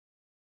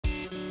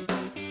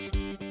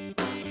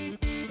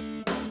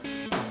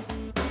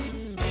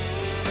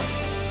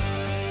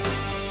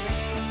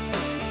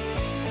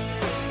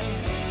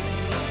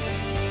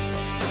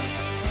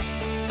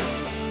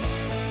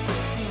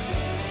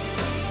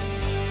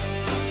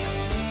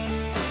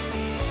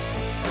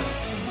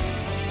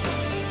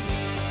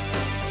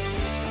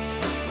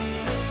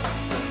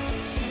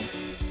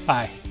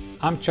Hi,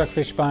 I'm Chuck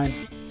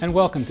Fishbein, and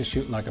welcome to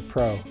Shoot Like a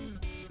Pro.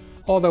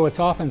 Although it's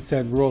often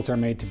said rules are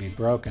made to be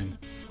broken,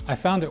 I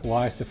found it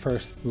wise to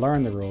first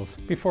learn the rules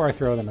before I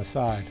throw them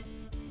aside.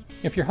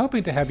 If you're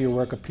hoping to have your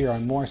work appear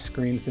on more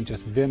screens than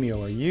just Vimeo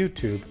or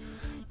YouTube,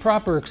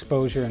 proper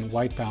exposure and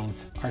white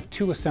balance are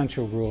two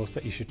essential rules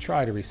that you should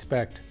try to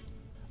respect.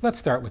 Let's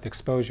start with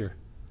exposure.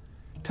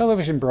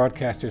 Television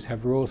broadcasters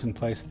have rules in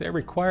place that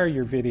require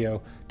your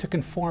video to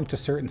conform to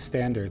certain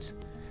standards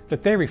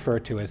that they refer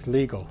to as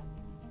legal.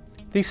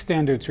 These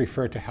standards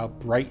refer to how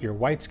bright your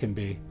whites can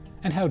be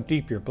and how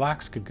deep your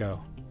blacks could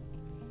go.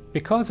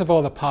 Because of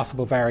all the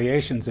possible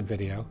variations in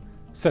video,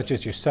 such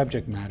as your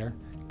subject matter,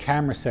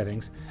 camera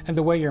settings, and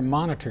the way your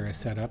monitor is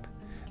set up,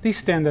 these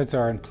standards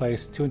are in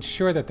place to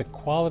ensure that the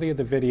quality of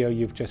the video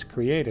you've just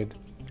created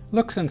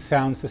looks and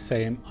sounds the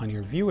same on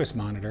your viewer's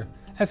monitor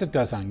as it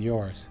does on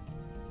yours.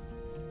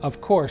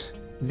 Of course,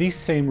 these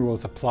same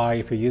rules apply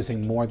if you're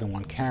using more than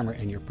one camera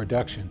in your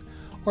production,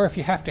 or if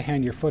you have to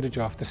hand your footage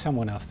off to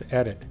someone else to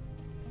edit.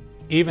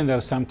 Even though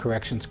some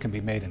corrections can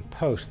be made in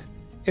post,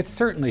 it's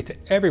certainly to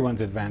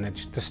everyone's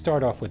advantage to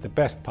start off with the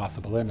best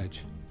possible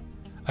image.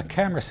 A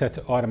camera set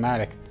to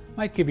automatic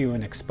might give you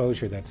an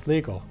exposure that's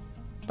legal,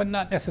 but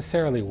not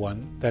necessarily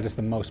one that is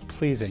the most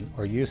pleasing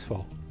or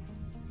useful.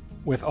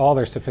 With all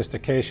their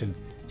sophistication,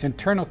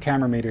 internal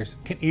camera meters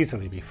can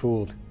easily be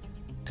fooled.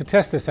 To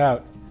test this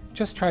out,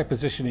 just try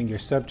positioning your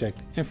subject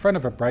in front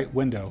of a bright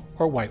window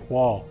or white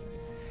wall,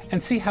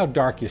 and see how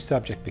dark your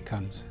subject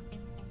becomes.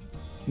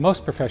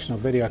 Most professional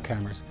video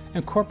cameras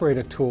incorporate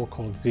a tool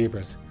called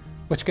zebras,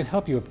 which can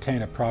help you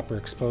obtain a proper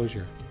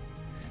exposure.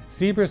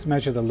 Zebras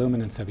measure the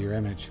luminance of your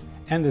image,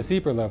 and the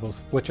zebra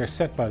levels, which are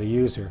set by the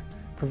user,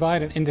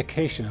 provide an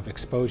indication of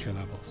exposure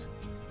levels.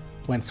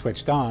 When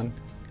switched on,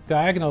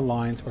 diagonal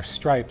lines or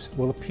stripes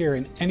will appear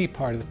in any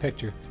part of the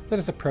picture that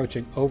is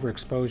approaching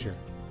overexposure.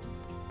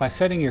 By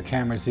setting your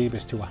camera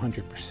zebras to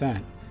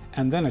 100%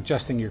 and then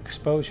adjusting your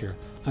exposure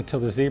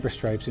until the zebra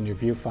stripes in your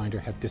viewfinder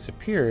have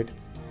disappeared,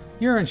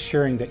 you're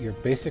ensuring that your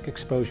basic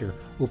exposure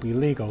will be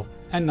legal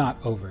and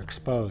not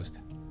overexposed.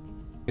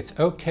 It's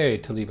okay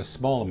to leave a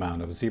small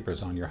amount of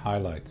zebras on your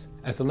highlights,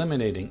 as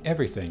eliminating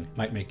everything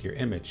might make your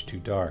image too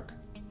dark.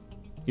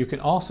 You can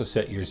also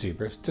set your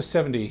zebras to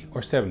 70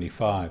 or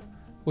 75,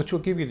 which will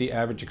give you the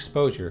average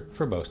exposure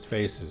for most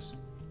faces.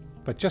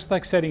 But just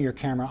like setting your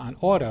camera on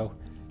auto,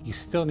 you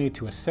still need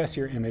to assess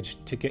your image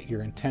to get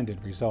your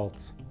intended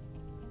results.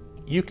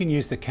 You can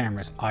use the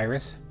camera's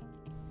iris,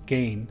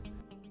 gain,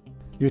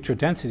 neutral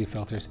density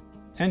filters,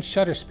 and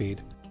shutter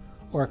speed,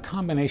 or a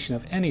combination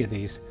of any of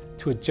these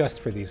to adjust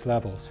for these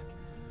levels.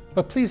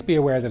 But please be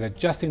aware that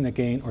adjusting the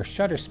gain or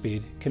shutter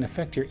speed can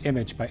affect your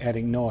image by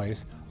adding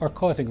noise or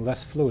causing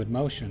less fluid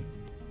motion.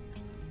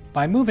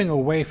 By moving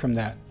away from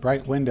that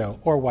bright window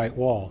or white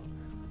wall,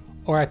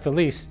 or at the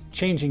least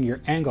changing your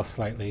angle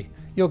slightly,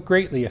 you'll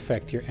greatly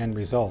affect your end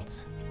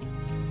results.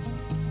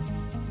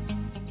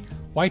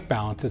 White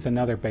balance is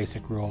another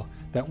basic rule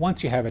that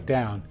once you have it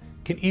down,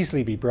 can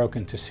easily be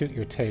broken to suit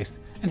your taste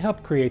and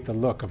help create the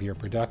look of your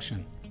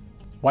production.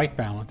 White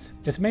balance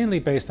is mainly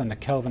based on the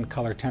Kelvin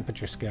color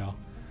temperature scale,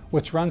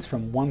 which runs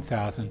from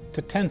 1000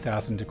 to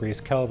 10,000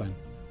 degrees Kelvin,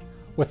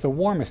 with the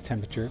warmest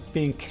temperature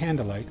being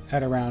candlelight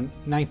at around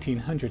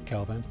 1900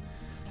 Kelvin,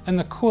 and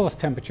the coolest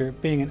temperature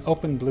being an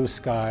open blue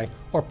sky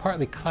or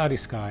partly cloudy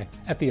sky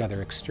at the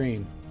other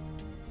extreme.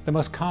 The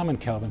most common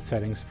Kelvin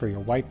settings for your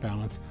white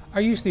balance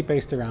are usually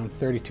based around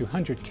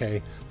 3200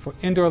 K for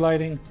indoor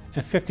lighting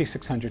and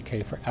 5600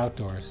 K for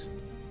outdoors.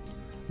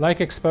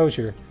 Like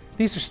exposure,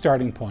 these are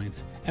starting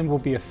points and will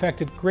be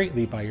affected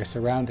greatly by your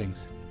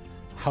surroundings.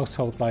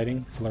 Household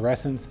lighting,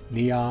 fluorescence,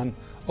 neon,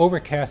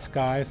 overcast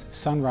skies,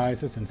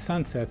 sunrises, and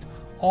sunsets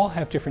all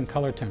have different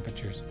color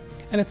temperatures,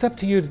 and it's up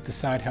to you to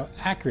decide how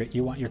accurate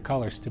you want your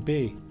colors to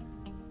be.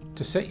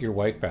 To set your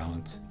white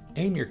balance,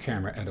 aim your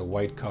camera at a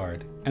white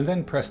card and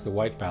then press the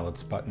white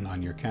balance button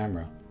on your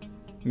camera.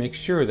 Make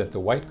sure that the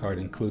white card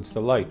includes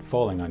the light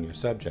falling on your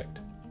subject.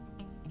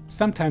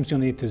 Sometimes you'll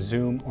need to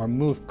zoom or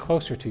move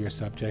closer to your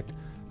subject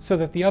so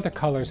that the other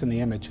colors in the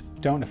image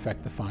don't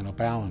affect the final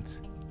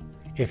balance.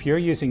 If you're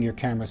using your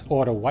camera's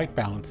auto white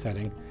balance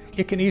setting,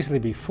 it can easily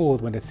be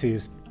fooled when it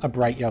sees a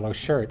bright yellow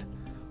shirt,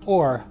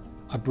 or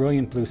a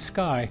brilliant blue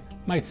sky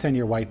might send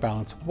your white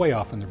balance way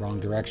off in the wrong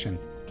direction.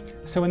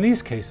 So in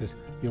these cases,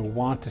 you'll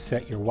want to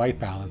set your white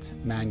balance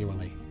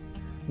manually.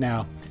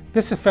 Now,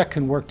 this effect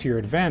can work to your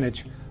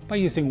advantage by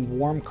using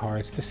warm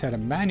cards to set a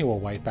manual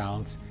white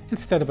balance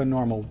instead of a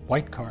normal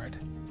white card.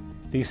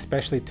 These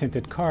specially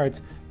tinted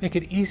cards make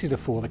it easy to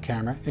fool the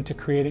camera into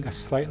creating a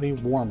slightly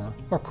warmer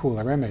or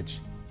cooler image.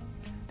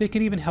 They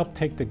can even help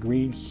take the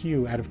green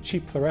hue out of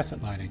cheap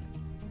fluorescent lighting.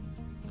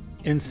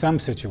 In some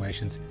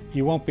situations,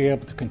 you won't be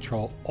able to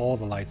control all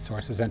the light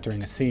sources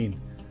entering a scene,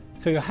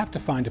 so you'll have to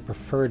find a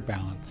preferred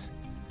balance.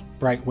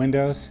 Bright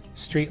windows,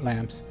 street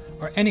lamps,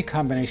 or any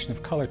combination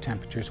of color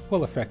temperatures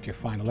will affect your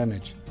final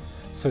image,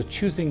 so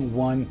choosing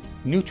one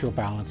neutral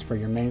balance for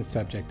your main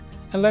subject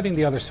and letting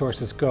the other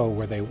sources go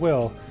where they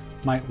will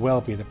might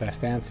well be the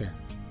best answer.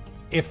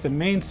 If the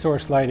main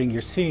source lighting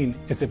you're seeing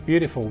is a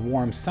beautiful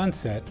warm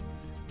sunset,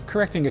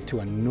 correcting it to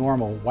a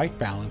normal white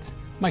balance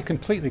might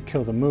completely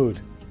kill the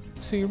mood,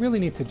 so you really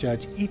need to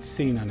judge each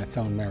scene on its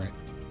own merit.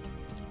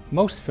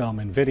 Most film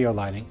and video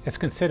lighting is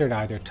considered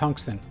either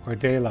tungsten or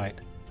daylight.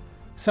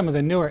 Some of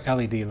the newer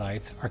LED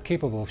lights are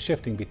capable of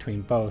shifting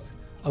between both,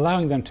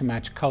 allowing them to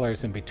match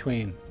colors in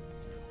between.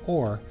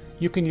 Or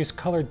you can use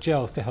colored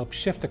gels to help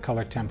shift the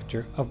color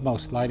temperature of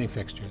most lighting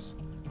fixtures.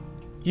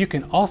 You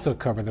can also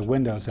cover the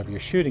windows of your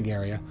shooting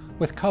area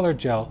with colored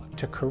gel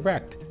to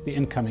correct the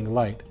incoming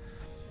light.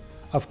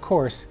 Of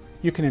course,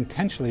 you can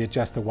intentionally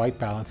adjust the white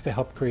balance to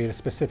help create a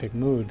specific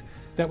mood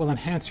that will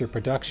enhance your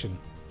production.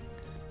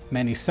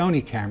 Many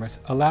Sony cameras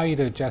allow you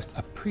to adjust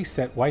a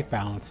preset white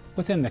balance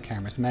within the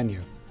camera's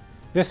menu.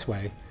 This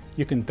way,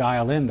 you can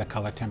dial in the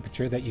color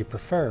temperature that you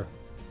prefer.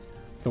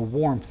 The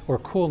warmth or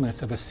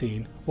coolness of a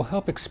scene will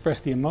help express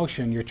the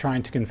emotion you're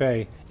trying to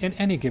convey in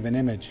any given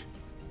image.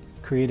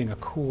 Creating a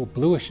cool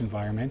bluish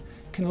environment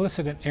can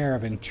elicit an air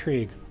of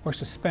intrigue or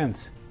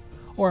suspense,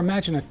 or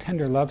imagine a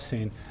tender love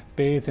scene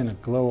bathed in a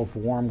glow of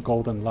warm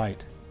golden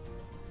light.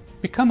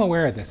 Become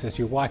aware of this as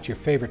you watch your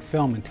favorite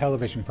film and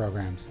television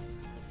programs.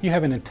 You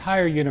have an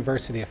entire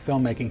university of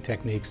filmmaking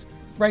techniques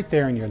right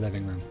there in your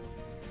living room.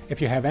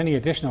 If you have any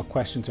additional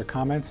questions or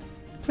comments,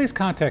 please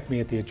contact me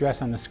at the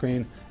address on the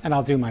screen and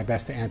I'll do my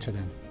best to answer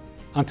them.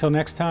 Until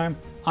next time,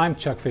 I'm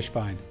Chuck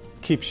Fishbein.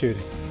 Keep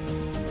shooting.